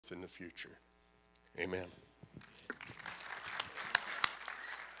influence in the future. Amen.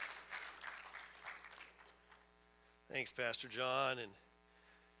 Thanks, Pastor John. And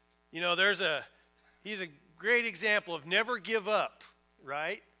you know, he's a great example of never give up,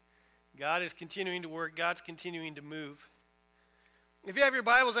 right? God is continuing to work. God's continuing to move. If you have your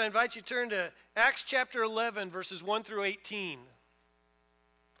Bibles, I invite you to turn to Acts chapter 11, verses 1 through 18.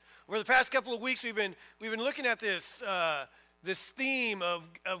 Over the past couple of weeks, we've been looking at this theme of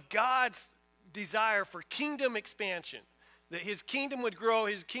God's desire for kingdom expansion, that his kingdom would grow,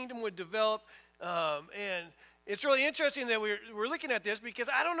 his kingdom would develop, and it's really interesting that we're looking at this because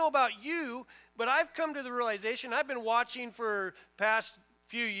I don't know about you, but I've come to the realization, I've been watching for past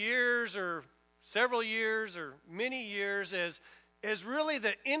few years or several years or many years as really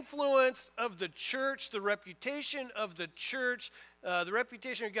the influence of the church, the reputation of the church, the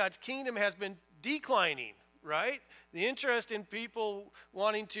reputation of God's kingdom has been declining, right? The interest in people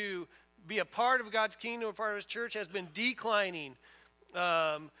wanting to be a part of God's kingdom, a part of his church has been declining.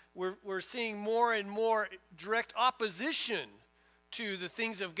 We're seeing more and more direct opposition to the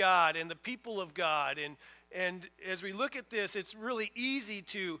things of God and the people of God. And as we look at this, it's really easy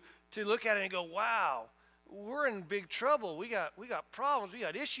to look at it and go, wow, we're in big trouble. We got problems. We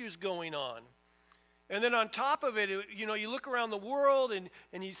got issues going on. And then on top of it, you know, you look around the world and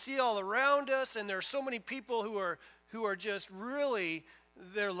you see all around us, and there are so many people who are just really,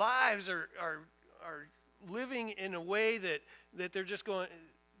 their lives are living in a way that they're just going,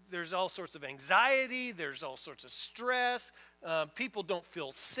 there's all sorts of anxiety, there's all sorts of stress, people don't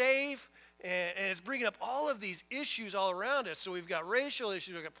feel safe, and it's bringing up all of these issues all around us. So we've got racial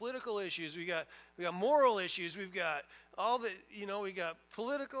issues, we've got political issues, we got moral issues, we've got all the, you know, we got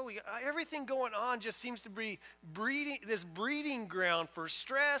political, we got everything going on. Just seems to be breeding ground for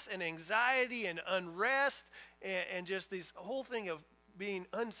stress and anxiety and unrest and just this whole thing of being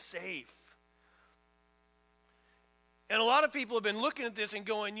unsafe. And a lot of people have been looking at this and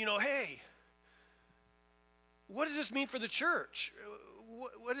going, you know, hey, what does this mean for the church?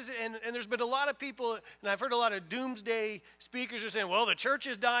 What is it? And there's been a lot of people, and I've heard a lot of doomsday speakers are saying, well, the church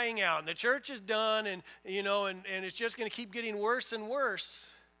is dying out, and the church is done, and you know, and it's just going to keep getting worse and worse.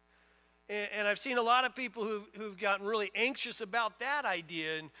 And I've seen a lot of people who've gotten really anxious about that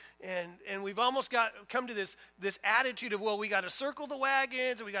idea, and we've almost come to this attitude of, well, we got to circle the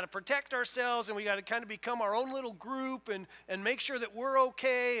wagons, and we got to protect ourselves, and we got to kind of become our own little group, and make sure that we're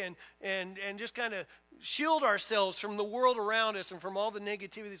okay, and just kind of shield ourselves from the world around us and from all the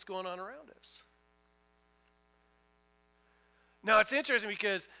negativity that's going on around us. Now, it's interesting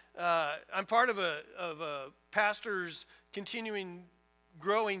because I'm part of a pastor's continuing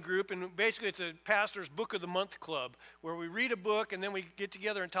growing group, and basically it's a pastor's book of the month club where we read a book and then we get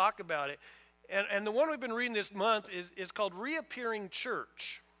together and talk about it. And the one we've been reading this month is called Reappearing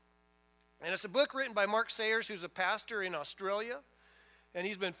Church. And it's a book written by Mark Sayers, who's a pastor in Australia. And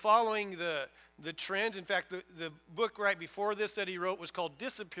he's been following the trends. In fact, the book right before this that he wrote was called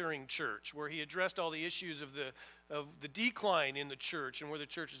Disappearing Church, where he addressed all the issues of the decline in the church and where the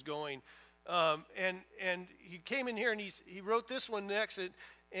church is going. And he came in here and he wrote this one next,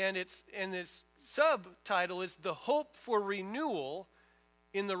 and its subtitle is The Hope for Renewal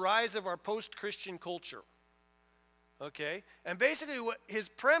in the Rise of Our Post-Christian Culture. Okay? And basically what his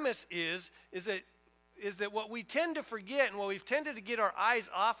premise is that what we tend to forget and what we've tended to get our eyes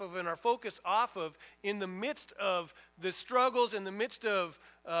off of and our focus off of in the midst of the struggles, in the midst of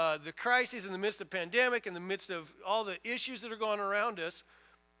the crises, in the midst of pandemic, in the midst of all the issues that are going around us,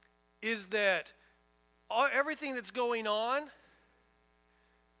 is that everything that's going on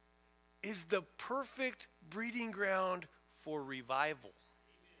is the perfect breeding ground for revival.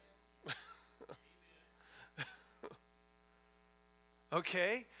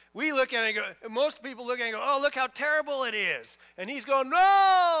 Okay? We look at it and go, most people look at it and go, oh, look how terrible it is. And he's going,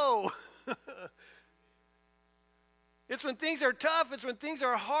 no! It's when things are tough, it's when things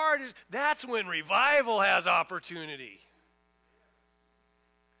are hard, that's when revival has opportunity.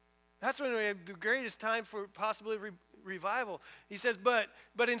 That's when we have the greatest time for possibility of revival. He says, but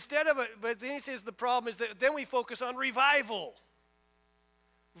instead of it, but then he says the problem is that then we focus on revival.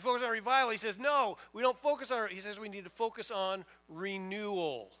 We focus on revival. He says, no, we don't focus on it. He says we need to focus on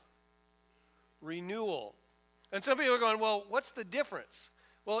renewal. Renewal. And some people are going, well, what's the difference?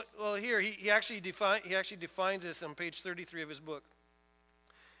 Well, here, he actually defines this on page 33 of his book.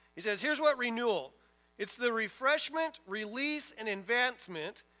 He says, here's what renewal. It's the refreshment, release, and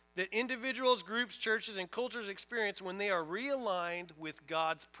advancement that individuals, groups, churches, and cultures experience when they are realigned with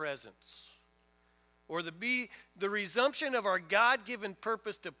God's presence. Or the resumption of our God-given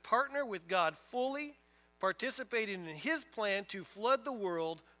purpose to partner with God fully, participating in his plan to flood the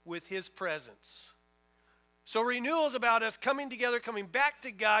world with his presence. So renewal is about us coming together, coming back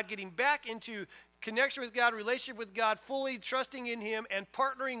to God, getting back into connection with God, relationship with God, fully trusting in him and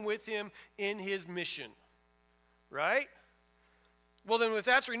partnering with him in his mission. Right? Well, then if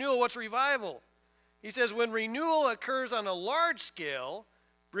that's renewal, what's revival? He says when renewal occurs on a large scale,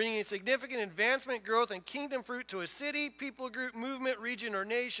 bringing significant advancement, growth, and kingdom fruit to a city, people group, movement, region, or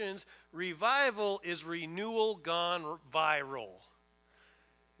nations, revival is renewal gone viral,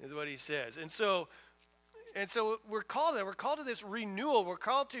 is what he says. And so we're called to that. We're called to this renewal. We're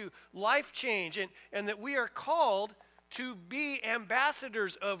called to life change, and that we are called to be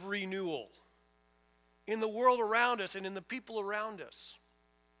ambassadors of renewal in the world around us and in the people around us.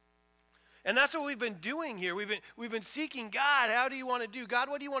 And that's what we've been doing here. We've been seeking God. How do you want to do? God,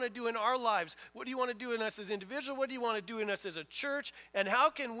 what do you want to do in our lives? What do you want to do in us as individuals? What do you want to do in us as a church? And how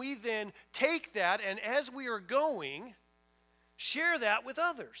can we then take that and as we are going, share that with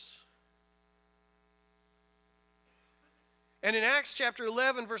others? And in Acts chapter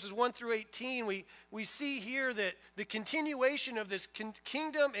 11, verses 1 through 18, we see here that the continuation of this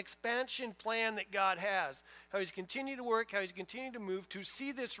kingdom expansion plan that God has, how he's continued to work, how he's continued to move, to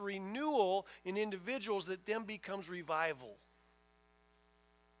see this renewal in individuals that then becomes revival.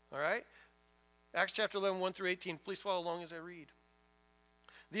 All right? Acts chapter 11, 1 through 18. Please follow along as I read.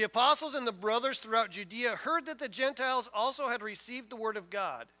 The apostles and the brothers throughout Judea heard that the Gentiles also had received the word of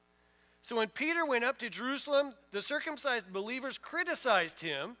God. So when Peter went up to Jerusalem, the circumcised believers criticized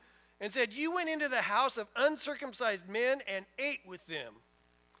him and said, "You went into the house of uncircumcised men and ate with them."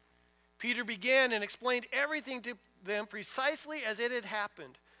 Peter began and explained everything to them precisely as it had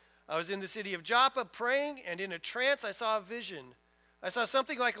happened. "I was in the city of Joppa praying, and in a trance I saw a vision. I saw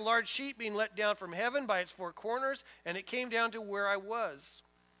something like a large sheet being let down from heaven by its four corners, and it came down to where I was.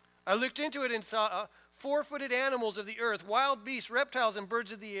 I looked into it and saw four-footed animals of the earth, wild beasts, reptiles, and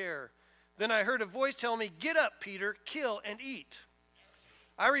birds of the air. Then I heard a voice tell me, 'Get up, Peter, kill and eat.'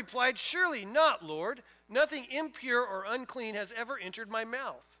 I replied, 'Surely not, Lord. Nothing impure or unclean has ever entered my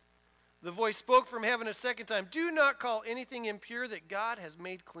mouth.' The voice spoke from heaven a second time, 'Do not call anything impure that God has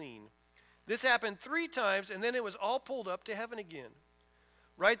made clean.' This happened 3 times, and then it was all pulled up to heaven again.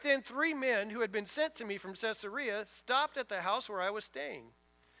 Right then 3 men who had been sent to me from Caesarea stopped at the house where I was staying.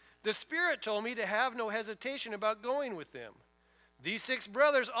 The Spirit told me to have no hesitation about going with them. These 6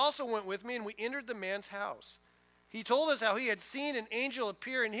 brothers also went with me, and we entered the man's house. He told us how he had seen an angel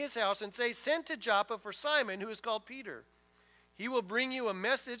appear in his house and say, 'Send to Joppa for Simon, who is called Peter. He will bring you a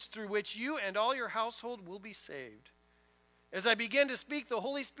message through which you and all your household will be saved.' As I began to speak, the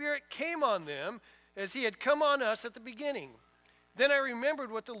Holy Spirit came on them as he had come on us at the beginning. Then I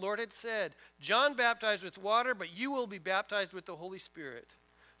remembered what the Lord had said, 'John baptized with water, but you will be baptized with the Holy Spirit.'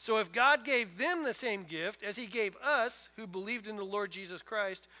 So if God gave them the same gift as he gave us who believed in the Lord Jesus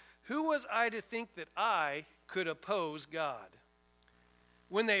Christ, who was I to think that I could oppose God?"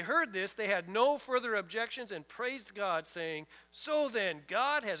 When they heard this, they had no further objections and praised God, saying, "So then,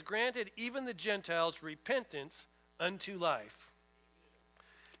 God has granted even the Gentiles repentance unto life."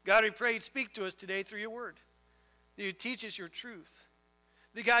 God, we pray you'd speak to us today through your word. That you'd teach us your truth.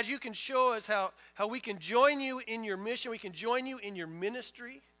 That God, you can show us how we can join you in your mission, we can join you in your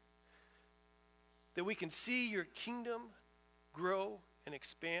ministry, that we can see your kingdom grow and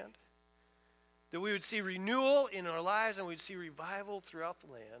expand, that we would see renewal in our lives and we'd see revival throughout the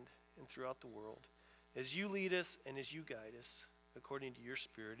land and throughout the world as you lead us and as you guide us according to your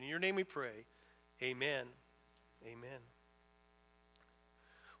Spirit. In your name we pray, amen. Amen.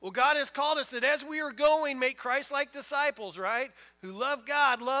 Well, God has called us that as we are going, make Christ-like disciples, right? Who love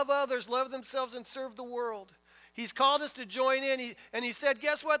God, love others, love themselves, and serve the world. He's called us to join in, and he said,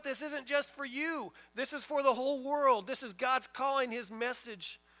 guess what? This isn't just for you. This is for the whole world. This is God's calling, his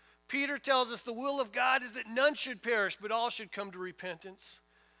message. Peter tells us the will of God is that none should perish, but all should come to repentance.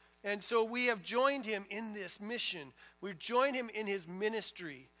 And so we have joined him in this mission. We've joined him in his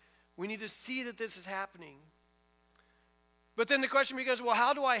ministry. We need to see that this is happening. But then the question becomes, well,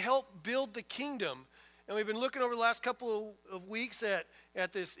 how do I help build the kingdom? And we've been looking over the last couple of weeks at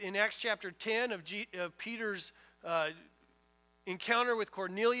this in Acts chapter 10 of Peter's encounter with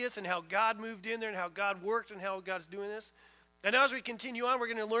Cornelius and how God moved in there and how God worked and how God's doing this. And now as we continue on, we're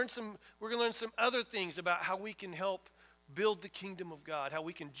going to learn some other things about how we can help build the kingdom of God, how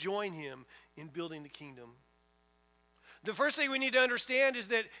we can join him in building the kingdom. The first thing we need to understand is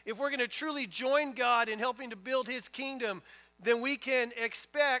that if we're going to truly join God in helping to build his kingdom, then we can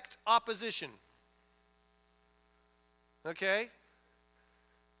expect opposition. Okay?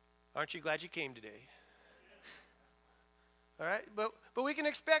 Aren't you glad you came today? All right? But we can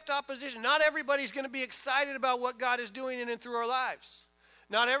expect opposition. Not everybody's going to be excited about what God is doing in and through our lives.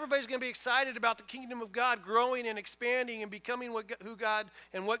 Not everybody's going to be excited about the kingdom of God growing and expanding and becoming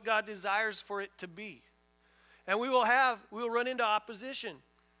what God desires for it to be. And we will run into opposition.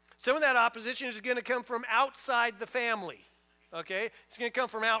 Some of that opposition is going to come from outside the family. Okay? It's going to come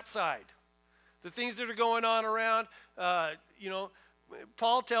from outside. The things that are going on around,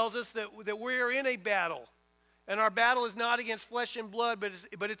 Paul tells us that we are in a battle. And our battle is not against flesh and blood,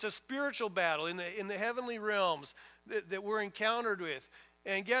 but it's a spiritual battle in the heavenly realms that we're encountered with.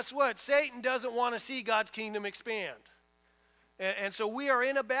 And guess what? Satan doesn't want to see God's kingdom expand. And so we are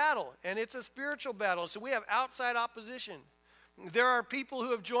in a battle, and it's a spiritual battle. So we have outside opposition. There are people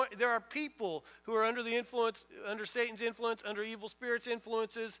who are under the influence, under Satan's influence, under evil spirits'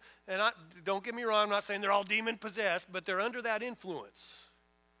 influences. And don't get me wrong, I'm not saying they're all demon-possessed, but they're under that influence.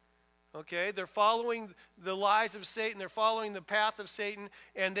 Okay, they're following the lies of Satan. They're following the path of Satan,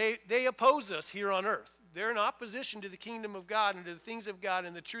 and they oppose us here on earth. They're in opposition to the kingdom of God and to the things of God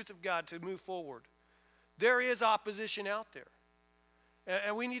and the truth of God to move forward. There is opposition out there,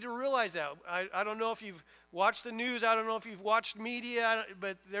 and we need to realize that. I don't know if you've watched the news. I don't know if you've watched media,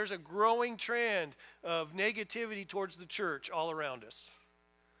 but there's a growing trend of negativity towards the church all around us.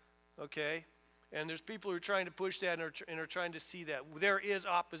 Okay? And there's people who are trying to push that and are trying to see that. There is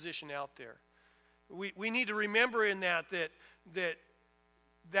opposition out there. We need to remember in that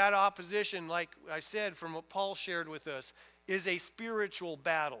opposition, like I said, from what Paul shared with us, is a spiritual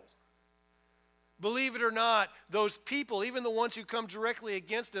battle. Believe it or not, those people, even the ones who come directly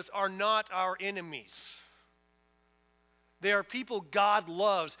against us, are not our enemies. They are people God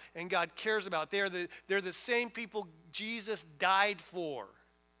loves and God cares about. They're the same people Jesus died for,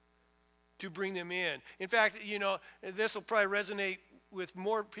 to bring them in. In fact, this will probably resonate with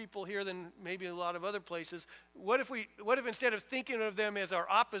more people here than maybe a lot of other places. What if instead of thinking of them as our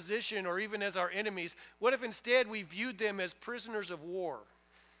opposition or even as our enemies, what if instead we viewed them as prisoners of war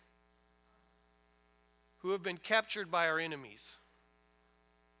who have been captured by our enemies?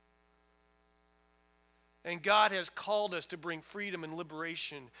 And God has called us to bring freedom and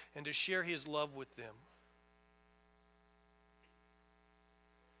liberation and to share his love with them,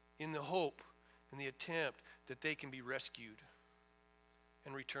 in the hope and the attempt that they can be rescued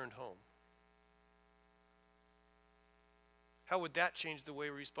and returned home. How would that change the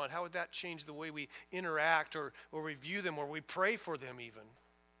way we respond? How would that change the way we interact or we view them or we pray for them even?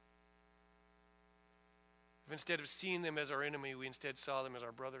 If instead of seeing them as our enemy, we instead saw them as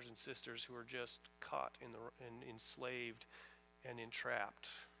our brothers and sisters who are just caught and enslaved and entrapped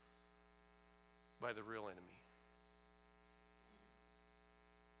by the real enemy.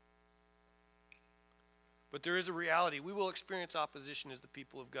 But there is a reality. We will experience opposition as the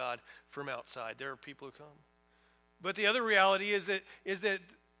people of God from outside. There are people who come. But the other reality is that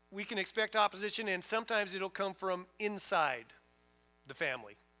we can expect opposition, and sometimes it'll come from inside the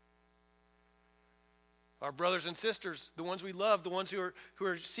family. Our brothers and sisters, the ones we love, the ones who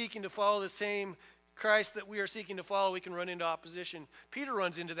are seeking to follow the same Christ that we are seeking to follow, we can run into opposition. Peter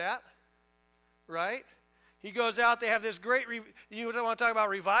runs into that, right? He goes out, they have this great, you don't want to talk about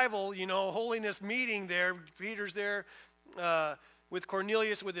revival, holiness meeting there. Peter's there with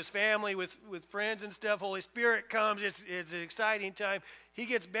Cornelius, with his family, with friends and stuff. Holy Spirit comes, it's an exciting time. He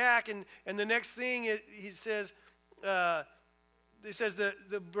gets back, and the next thing he says, the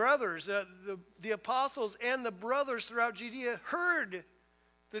brothers, the apostles and the brothers throughout Judea heard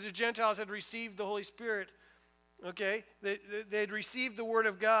that the Gentiles had received the Holy Spirit. Okay? They had received the word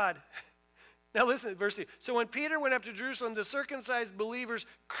of God. Now listen to verse 2. So when Peter went up to Jerusalem, the circumcised believers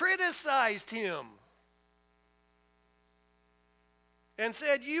criticized him and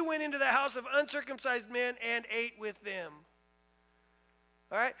said, "You went into the house of uncircumcised men and ate with them."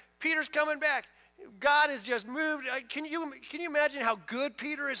 All right? Peter's coming back. God has just moved. Can you imagine how good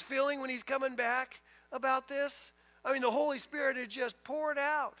Peter is feeling when he's coming back about this? I mean, the Holy Spirit had just poured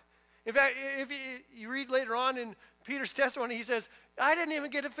out. In fact, if you read later on in Peter's testimony, he says, "I didn't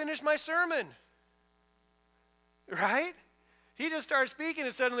even get to finish my sermon." Right? He just started speaking,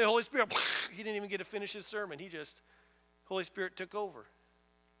 and suddenly the Holy Spirit, he didn't even get to finish his sermon. Holy Spirit took over.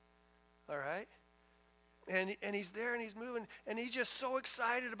 All right? And he's there, and he's moving, and he's just so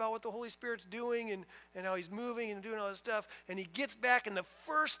excited about what the Holy Spirit's doing and how he's moving and doing all this stuff. And he gets back, and the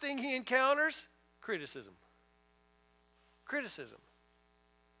first thing he encounters, criticism. Criticism.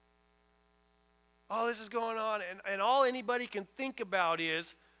 All this is going on, and all anybody can think about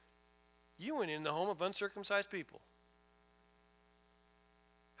is, you went in the home of uncircumcised people.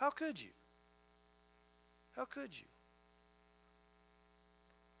 How could you? How could you?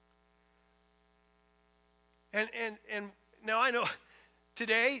 And now I know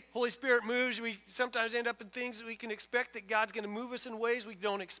Today, Holy Spirit moves. We sometimes end up in things that we can expect that God's going to move us in ways we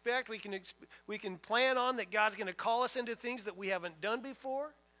don't expect. We can plan on that God's going to call us into things that we haven't done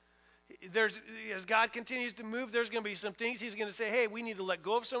before. As God continues to move, there's going to be some things He's going to say, hey, we need to let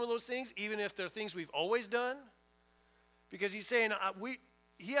go of some of those things, even if they're things we've always done. Because He's saying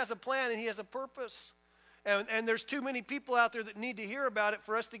He has a plan and He has a purpose. And there's too many people out there that need to hear about it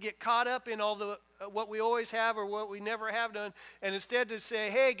for us to get caught up in all the what we always have or what we never have done. And instead to say,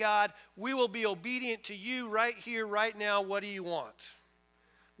 hey, God, we will be obedient to you right here, right now. What do you want?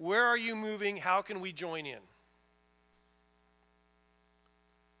 Where are you moving? How can we join in?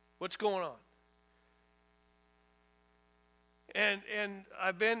 What's going on? And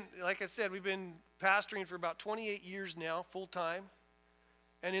I've been, like I said, we've been pastoring for about 28 years now, full time.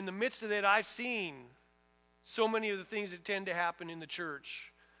 And in the midst of it, I've seen so many of the things that tend to happen in the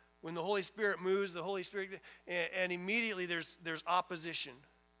church. When the Holy Spirit moves, the Holy Spirit, and immediately there's opposition.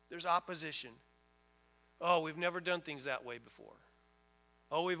 There's opposition. Oh, we've never done things that way before.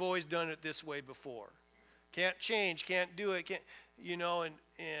 Oh, we've always done it this way before. Can't change, can't do it, can't,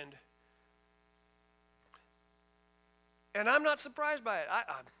 and I'm not surprised by it.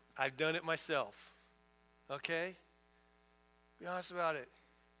 I've done it myself. Okay? Be honest about it.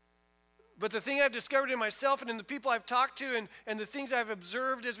 But the thing I've discovered in myself and in the people I've talked to and the things I've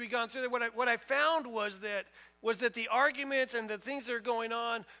observed as we've gone through it, what I found was that the arguments and the things that are going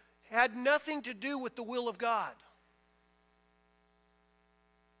on had nothing to do with the will of God.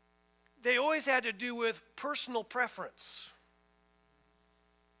 They always had to do with personal preference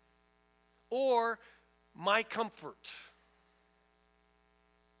or my comfort.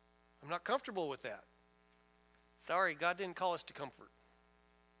 I'm not comfortable with that. Sorry, God didn't call us to comfort.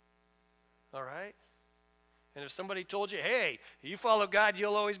 All right? And if somebody told you, hey, you follow God,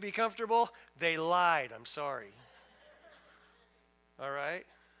 you'll always be comfortable, they lied. I'm sorry. All right?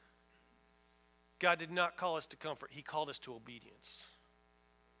 God did not call us to comfort. He called us to obedience.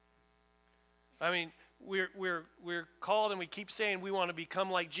 I mean, we're called and we keep saying we want to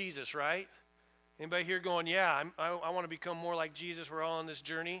become like Jesus, right? Anybody here going, yeah, I want to become more like Jesus. We're all on this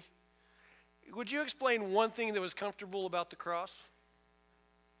journey. Would you explain one thing that was comfortable about the cross?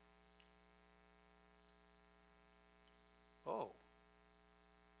 Oh.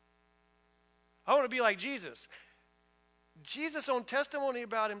 I want to be like Jesus. Jesus' own testimony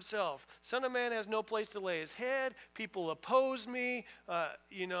about himself. Son of Man has no place to lay his head. People oppose me.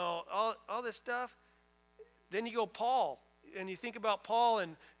 All this stuff. Then you go Paul. And you think about Paul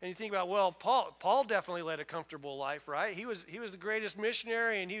and you think about, well, Paul definitely led a comfortable life, right? He was the greatest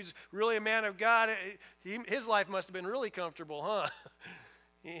missionary and he was really a man of God. His life must have been really comfortable, huh?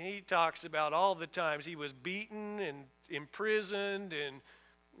 He talks about all the times he was beaten and imprisoned and,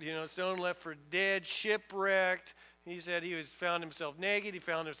 stoned, left for dead, shipwrecked. He said he found himself naked. He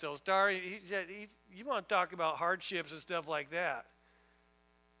found himself starving. He said, you want to talk about hardships and stuff like that.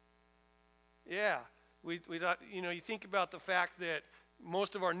 Yeah. We you think about the fact that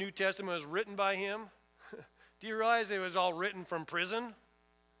most of our New Testament was written by him. Do you realize it was all written from prison?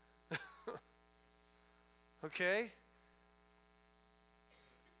 Okay?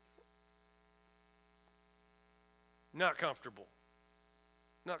 Not comfortable.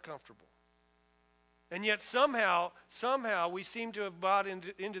 Not comfortable. And yet somehow we seem to have bought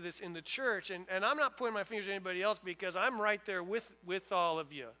into this in the church. And I'm not pointing my fingers at anybody else because I'm right there with all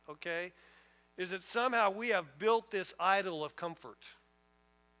of you, okay? Is that somehow we have built this idol of comfort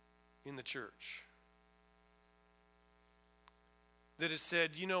in the church. That has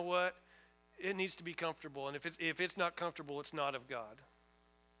said, you know what? It needs to be comfortable. And if it's not comfortable, it's not of God.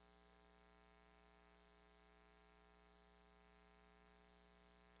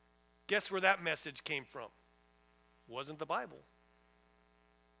 Guess where that message came from? Wasn't the Bible.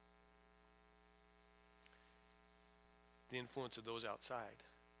 The influence of those outside.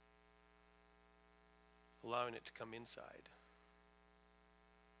 Allowing it to come inside.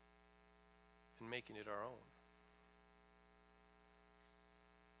 And making it our own.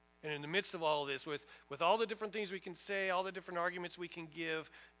 And in the midst of all of this, with all the different things we can say, all the different arguments we can give,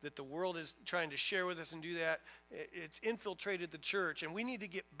 that the world is trying to share with us and do that, it's infiltrated the church. And we need to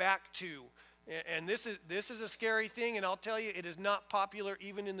get back to, and this is a scary thing, and I'll tell you, it is not popular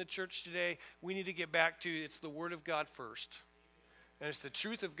even in the church today. We need to get back to, it's the Word of God first. And it's the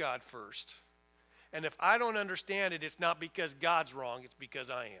truth of God first. And if I don't understand it, it's not because God's wrong, it's because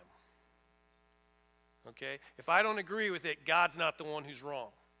I am. Okay? If I don't agree with it, God's not the one who's wrong.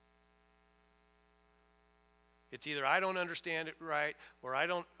 It's either I don't understand it right, or I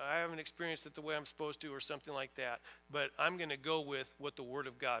haven't experienced it the way I'm supposed to, or something like that. But I'm going to go with what the Word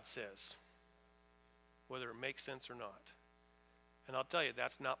of God says, whether it makes sense or not. And I'll tell you,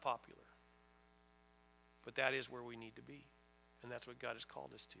 that's not popular. But that is where we need to be. And that's what God has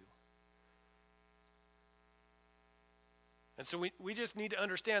called us to. And so we just need to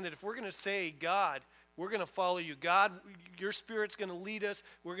understand that if we're going to say, God, we're going to follow you. God, your Spirit's going to lead us.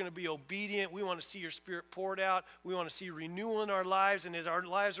 We're going to be obedient. We want to see your Spirit poured out. We want to see renewal in our lives. And as our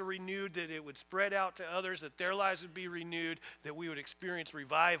lives are renewed, that it would spread out to others, that their lives would be renewed, that we would experience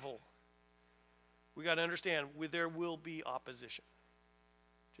revival. We got to understand, there will be opposition.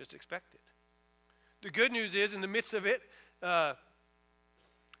 Just expect it. The good news is, in the midst of it,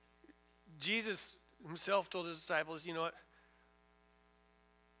 Jesus himself told his disciples, you know what?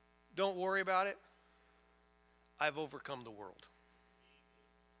 Don't worry about it. I've overcome the world.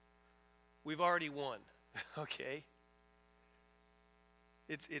 We've already won, okay?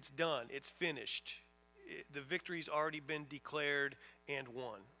 It's done. It's finished. The victory's already been declared and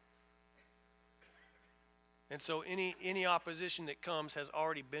won. And so any opposition that comes has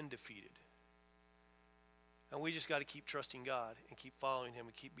already been defeated. And we just got to keep trusting God and keep following him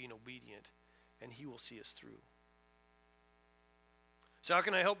and keep being obedient, and he will see us through. So how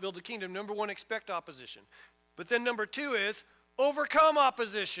can I help build the kingdom? Number one, expect opposition. But then number two is overcome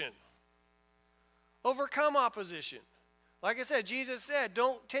opposition. Overcome opposition. Like I said, Jesus said,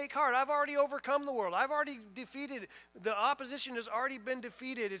 don't take heart. I've already overcome the world. I've already defeated. The opposition has already been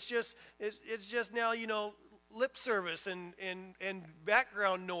defeated. It's just now, lip service and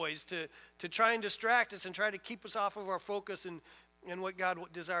background noise to try and distract us and try to keep us off of our focus and what God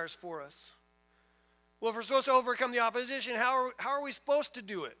desires for us. Well, if we're supposed to overcome the opposition, how are we supposed to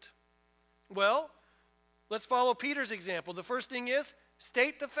do it? Well, let's follow Peter's example. The first thing is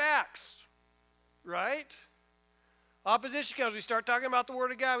state the facts, right? Opposition comes. We start talking about the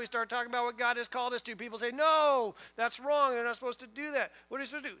Word of God. We start talking about what God has called us to. People say, no, that's wrong. They're not supposed to do that. What are you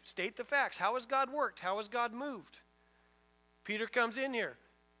supposed to do? State the facts. How has God worked? How has God moved? Peter comes in here.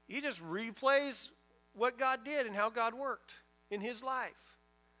 He just replays what God did and how God worked in his life.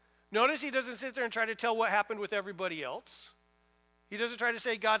 Notice he doesn't sit there and try to tell what happened with everybody else. He doesn't try to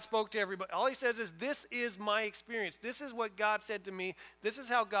say God spoke to everybody. All he says is, this is my experience. This is what God said to me. This is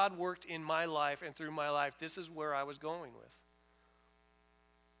how God worked in my life and through my life. This is where I was going with.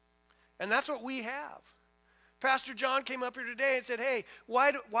 And that's what we have. Pastor John came up here today and said, hey,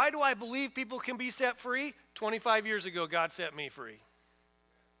 why do I believe people can be set free? 25 years ago, God set me free.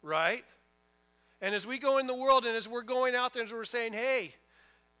 Right? And as we go in the world and as we're going out there and as we're saying, hey,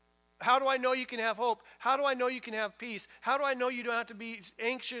 how do I know you can have hope? How do I know you can have peace? How do I know you don't have to be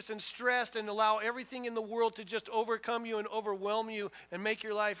anxious and stressed and allow everything in the world to just overcome you and overwhelm you and make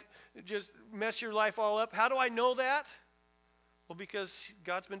your life, just mess your life all up? How do I know that? Well, because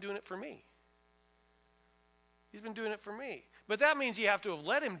God's been doing it for me. He's been doing it for me. But that means you have to have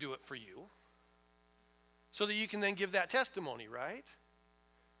let him do it for you so that you can then give that testimony, right?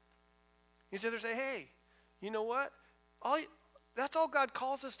 You sit there and say, hey, you know what? That's all God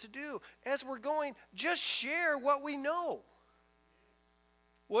calls us to do. As we're going, just share what we know.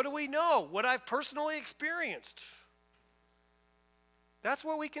 What do we know? What I've personally experienced. That's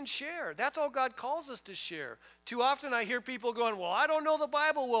what we can share. That's all God calls us to share. Too often I hear people going, well, I don't know the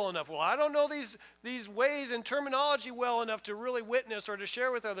Bible well enough. Well, I don't know these ways and terminology well enough to really witness or to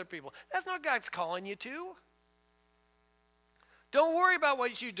share with other people. That's not what God's calling you to. Don't worry about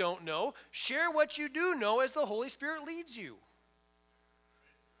what you don't know. Share what you do know as the Holy Spirit leads you.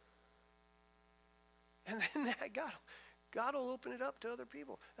 And then God will open it up to other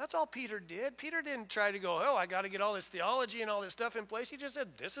people. That's all Peter did. Peter didn't try to go, oh, I got to get all this theology and all this stuff in place. He just said,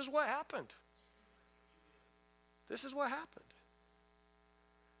 this is what happened. This is what happened.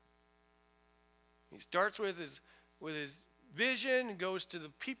 He starts with his vision and goes to the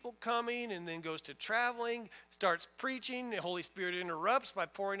people coming and then goes to traveling, starts preaching. The Holy Spirit interrupts by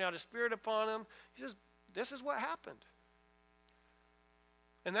pouring out his Spirit upon him. He says, this is what happened.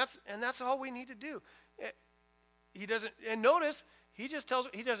 And that's all we need to do. He doesn't, and notice, he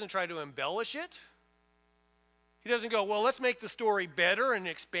doesn't try to embellish it. He doesn't go, well, let's make the story better and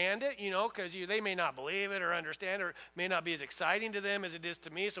expand it, because they may not believe it or understand, or it may not be as exciting to them as it is to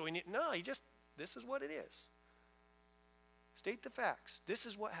me. So this is what it is. State the facts. This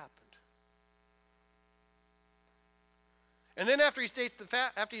is what happened. And then after you state the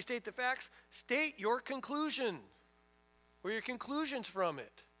facts, state your conclusion or your conclusions from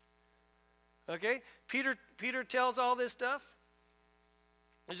it. Okay? Peter tells all this stuff.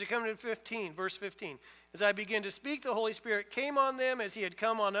 As you come to verse 15. As I began to speak, the Holy Spirit came on them as he had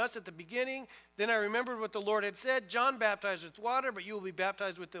come on us at the beginning. Then I remembered what the Lord had said. John baptized with water, but you will be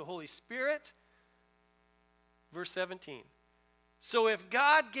baptized with the Holy Spirit. Verse 17. So if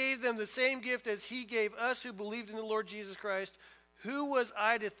God gave them the same gift as he gave us who believed in the Lord Jesus Christ, Who was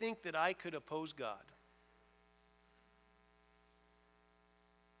I to think that I could oppose God?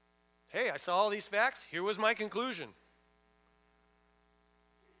 Hey, I saw all these facts. Here was my conclusion.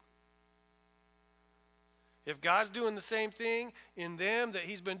 If God's doing the same thing in them that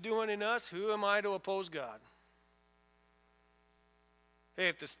he's been doing in us, who am I to oppose God? Hey,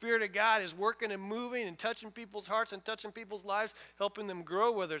 if the Spirit of God is working and moving and touching people's hearts and touching people's lives, helping them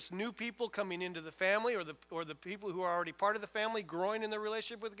grow, whether it's new people coming into the family or the people who are already part of the family growing in their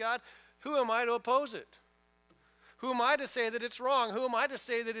relationship with God, who am I to oppose it? Who am I to say that it's wrong? Who am I to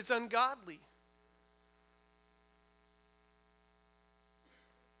say that it's ungodly?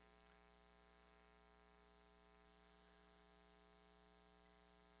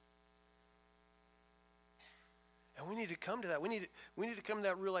 And we need to come to that. We need to come to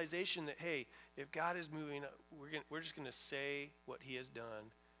that realization that, hey, if God is moving, we're just going to say what he has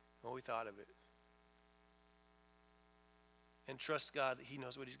done, what we thought of it. And trust God that he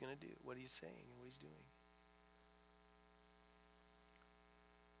knows what he's going to do, what he's saying and what he's doing.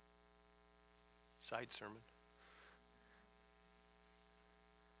 Side sermon.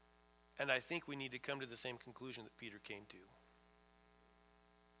 And I think we need to come to the same conclusion that Peter came to.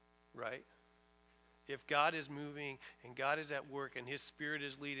 Right? If God is moving and God is at work and his Spirit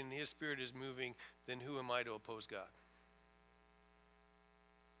is leading and his Spirit is moving, then who am I to oppose God?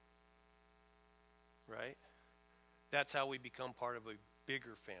 Right? That's how we become part of a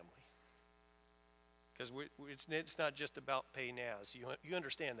bigger family. Because it's not just about pay Naz. You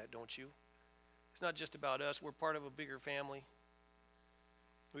understand that, don't you? It's not just about us. We're part of a bigger family.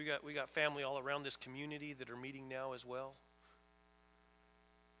 We got family all around this community that are meeting now as well.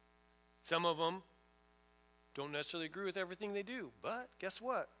 Some of them don't necessarily agree with everything they do, but guess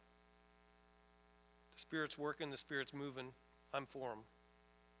what? The Spirit's working, the Spirit's moving. I'm for them.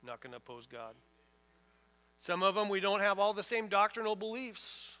 I'm not going to oppose God. Some of them, we don't have all the same doctrinal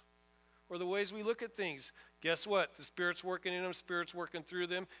beliefs or the ways we look at things. Guess what? The Spirit's working in them, Spirit's working through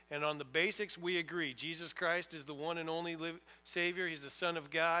them, and on the basics, we agree. Jesus Christ is the one and only Savior. He's the Son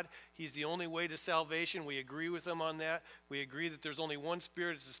of God. He's the only way to salvation. We agree with them on that. We agree that there's only one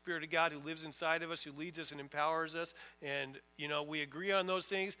Spirit. It's the Spirit of God who lives inside of us, who leads us and empowers us. And, we agree on those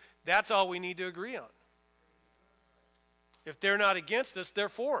things. That's all we need to agree on. If they're not against us, they're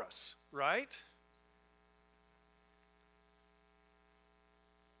for us, right?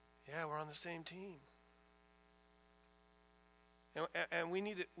 Yeah, we're on the same team. And we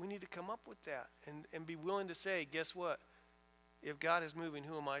need to come up with that and be willing to say, guess what? If God is moving,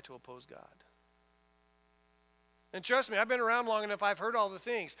 who am I to oppose God? And trust me, I've been around long enough, I've heard all the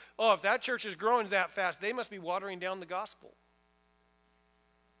things. Oh, if that church is growing that fast, they must be watering down the gospel.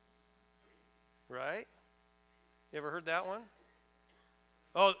 Right? You ever heard that one?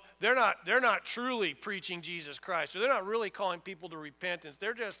 Oh, they're not truly preaching Jesus Christ, or they're not really calling people to repentance.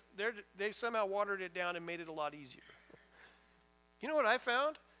 They've somehow watered it down and made it a lot easier. You know what I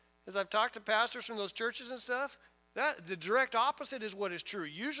found? As I've talked to pastors from those churches and stuff, that the direct opposite is what is true.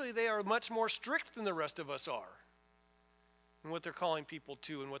 Usually they are much more strict than the rest of us are in what they're calling people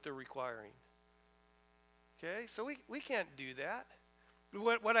to and what they're requiring. Okay, so we can't do that.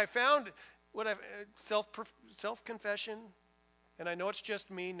 What I found, self-confession, and I know it's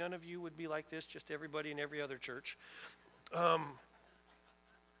just me, none of you would be like this, just everybody in every other church.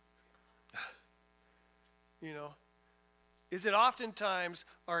 Is that oftentimes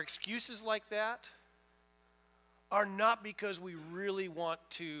our excuses like that are not because we really want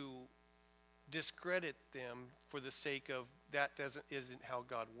to discredit them for the sake of that isn't how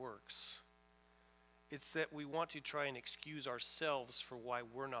God works. It's that we want to try and excuse ourselves for why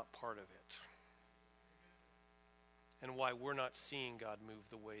we're not part of it. And why we're not seeing God move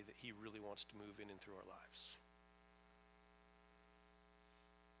the way that he really wants to move in and through our lives.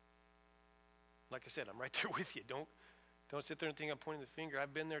 Like I said, I'm right there with you. Don't sit there and think I'm pointing the finger.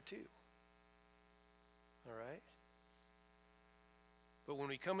 I've been there too. All right? But when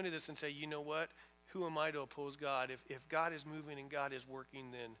we come into this and say, you know what? Who am I to oppose God? If God is moving and God is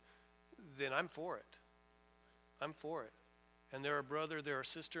working, then I'm for it. I'm for it. And they're a brother, they're a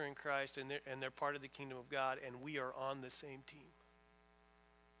sister in Christ, and they're part of the kingdom of God, and we are on the same team.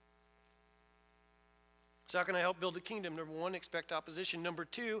 So how can I help build a kingdom? Number one, expect opposition. Number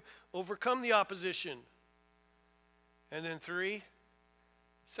two, overcome the opposition. And then three,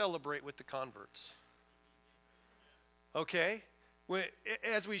 celebrate with the converts. Okay?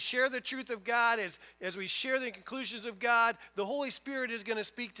 As we share the truth of God, as we share the conclusions of God, the Holy Spirit is going to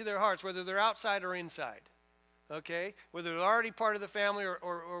speak to their hearts, whether they're outside or inside. Okay? Whether they're already part of the family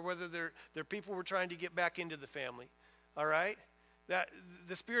or whether they're people we're trying to get back into the family. All right? that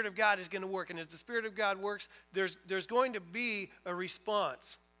the Spirit of God is going to work. And as the Spirit of God works, there's going to be a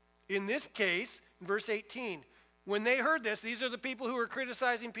response. In this case, in verse 18, when they heard this, these are the people who were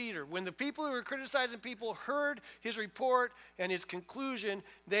criticizing Peter. When the people who were criticizing people heard his report and his conclusion,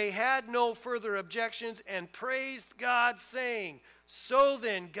 they had no further objections and praised God, saying, "So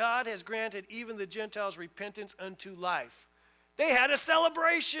then, God has granted even the Gentiles repentance unto life." They had a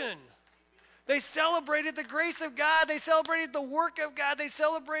celebration. They celebrated the grace of God. They celebrated the work of God. They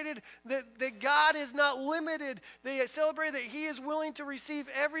celebrated that God is not limited. They celebrated that he is willing to receive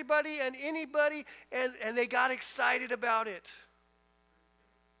everybody and anybody, and they got excited about it.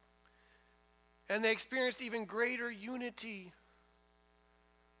 And they experienced even greater unity.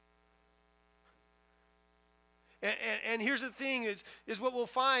 And here's the thing, is what we'll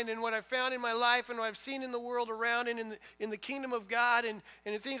find, and what I've found in my life and what I've seen in the world around and in the kingdom of God and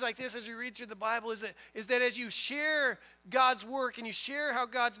in things like this as we read through the Bible, is that as you share God's work and you share how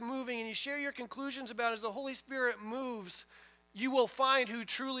God's moving and you share your conclusions about it, as the Holy Spirit moves, you will find who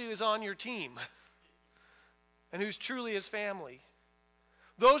truly is on your team and who's truly his family.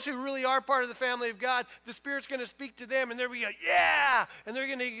 Those who really are part of the family of God, the Spirit's going to speak to them, and they're going to go, yeah! And they're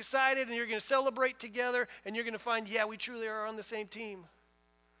going to get excited, and you're going to celebrate together, and you're going to find, yeah, we truly are on the same team.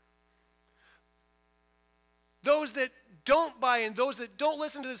 Those that don't buy in, those that don't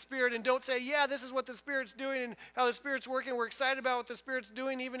listen to the Spirit and don't say, yeah, this is what the Spirit's doing and how the Spirit's working, we're excited about what the Spirit's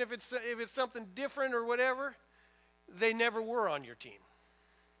doing, even if it's something different or whatever, they never were on your team.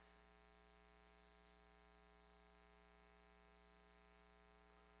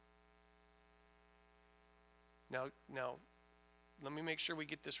 Now, let me make sure we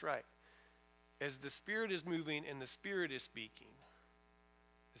get this right. As the Spirit is moving and the Spirit is speaking,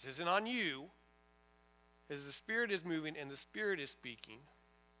 this isn't on you. As the Spirit is moving and the Spirit is speaking,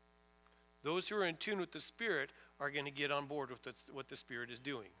 those who are in tune with the Spirit are going to get on board with what the Spirit is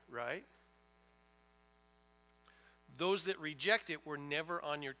doing, right? Those that reject it were never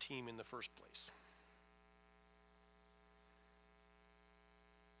on your team in the first place.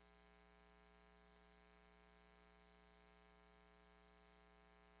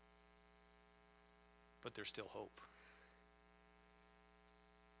 But there's still hope.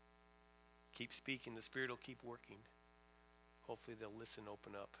 Keep speaking. The Spirit will keep working. Hopefully they'll listen,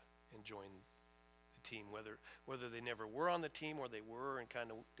 open up, and join the team. Whether they never were on the team or they were and kind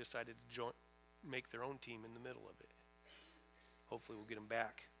of decided to make their own team in the middle of it. Hopefully we'll get them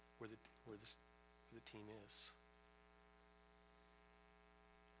back where the team is.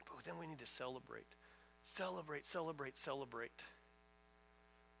 But then we need to celebrate. Celebrate, celebrate, celebrate.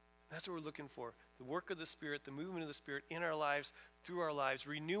 That's what we're looking for. The work of the Spirit, the movement of the Spirit in our lives, through our lives,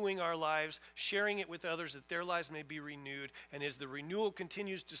 renewing our lives, sharing it with others that their lives may be renewed. And as the renewal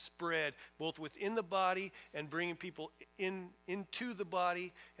continues to spread, both within the body and bringing people into the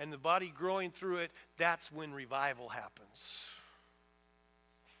body and the body growing through it, that's when revival happens.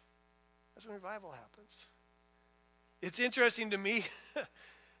 That's when revival happens. It's interesting to me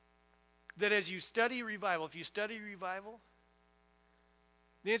that as you study revival, if you study revival,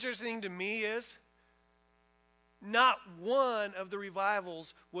 the interesting thing to me is not one of the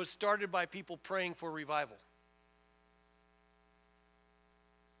revivals was started by people praying for revival.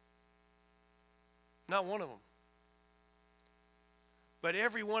 Not one of them. But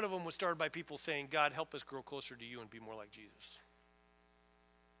every one of them was started by people saying, God, help us grow closer to you and be more like Jesus.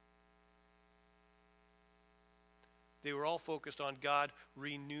 They were all focused on, God,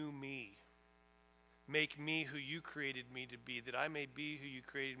 renew me. Make me who you created me to be, that I may be who you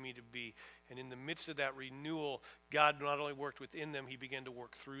created me to be. And in the midst of that renewal, God not only worked within them, he began to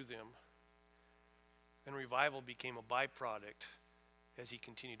work through them. And revival became a byproduct as he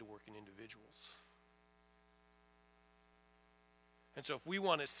continued to work in individuals. And so if we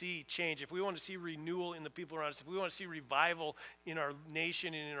want to see change, if we want to see renewal in the people around us, if we want to see revival in our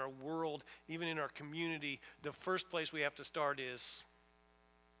nation and in our world, even in our community, the first place we have to start is,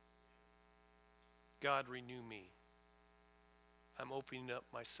 God, renew me. I'm opening up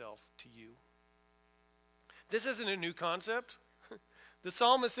myself to you. This isn't a new concept. The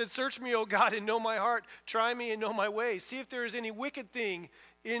psalmist said, search me, O God, and know my heart. Try me and know my ways. See if there is any wicked thing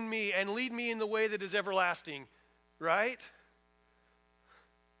in me and lead me in the way that is everlasting. Right?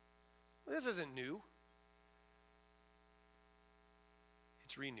 This isn't new.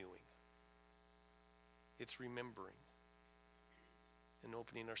 It's renewing. It's remembering. And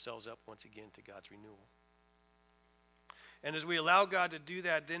opening ourselves up once again to God's renewal. And as we allow God to do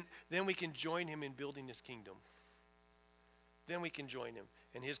that, then we can join him in building his kingdom. Then we can join him,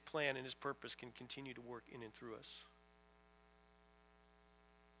 and his plan and his purpose can continue to work in and through us.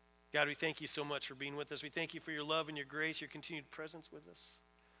 God, we thank you so much for being with us. We thank you for your love and your grace, your continued presence with us.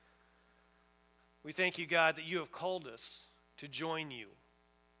 We thank you, God, that you have called us to join you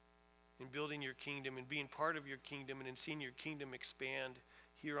in building your kingdom and being part of your kingdom and in seeing your kingdom expand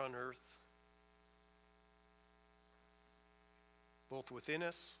here on earth, both within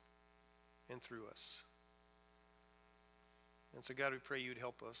us and through us. And so, God, we pray you'd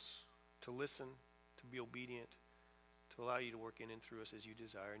help us to listen, to be obedient, to allow you to work in and through us as you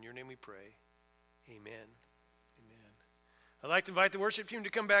desire. In your name we pray. Amen. Amen. I'd like to invite the worship team to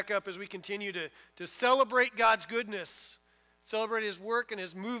come back up as we continue to celebrate God's goodness, celebrate his work and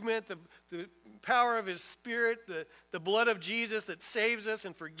his movement, the power of his Spirit, the blood of Jesus that saves us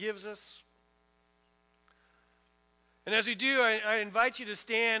and forgives us. And as we do, I invite you to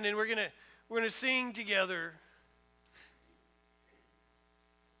stand, and we're gonna sing together.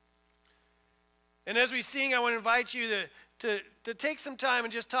 And as we sing, I want to invite you to take some time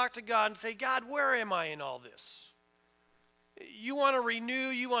and just talk to God and say, God, where am I in all this? You want to renew,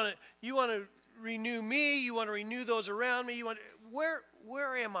 you want to renew me, you want to renew those around me,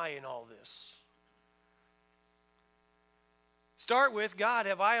 where am I in all this? Start with, God,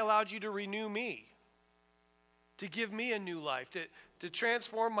 have I allowed you to renew me? To give me a new life, to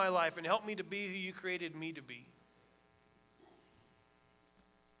transform my life and help me to be who you created me to be.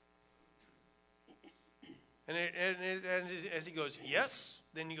 And as he goes, yes,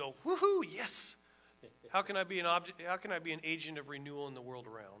 then you go, woohoo, yes. How can I be an agent of renewal in the world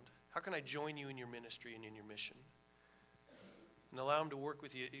around? How can I join you in your ministry and in your mission? And allow him to work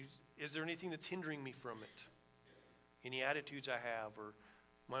with you. Is there anything that's hindering me from it? Any attitudes I have, or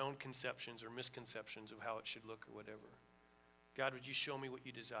my own conceptions or misconceptions of how it should look or whatever? God, would you show me what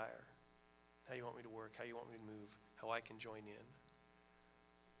you desire? How you want me to work, how you want me to move, how I can join in.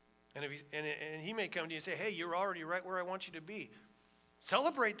 And, and he may come to you and say, hey, you're already right where I want you to be.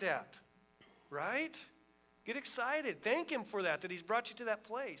 Celebrate that, right? Get excited. Thank him for that he's brought you to that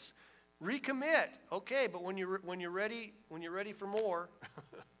place. Recommit. Okay, but when you're ready for more,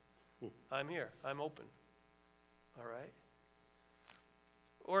 I'm here. I'm open. All right?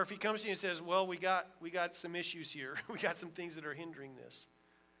 Or if he comes to you and says, well, we got some issues here. We got some things that are hindering this.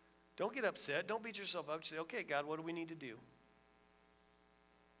 Don't get upset. Don't beat yourself up. Just say, okay, God, what do we need to do?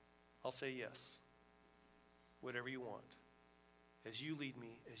 I'll say yes. Whatever you want. As you lead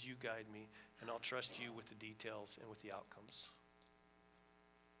me, as you guide me, and I'll trust you with the details and with the outcomes.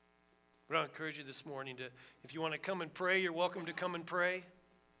 But I'll encourage you this morning if you want to come and pray, you're welcome to come and pray.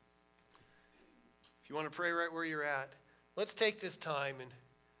 If you want to pray right where you're at, let's take this time and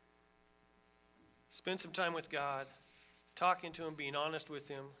spend some time with God, talking to him, being honest with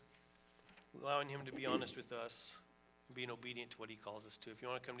him, allowing him to be honest with us, and being obedient to what he calls us to. If you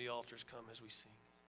want to come to the altars, come as we sing.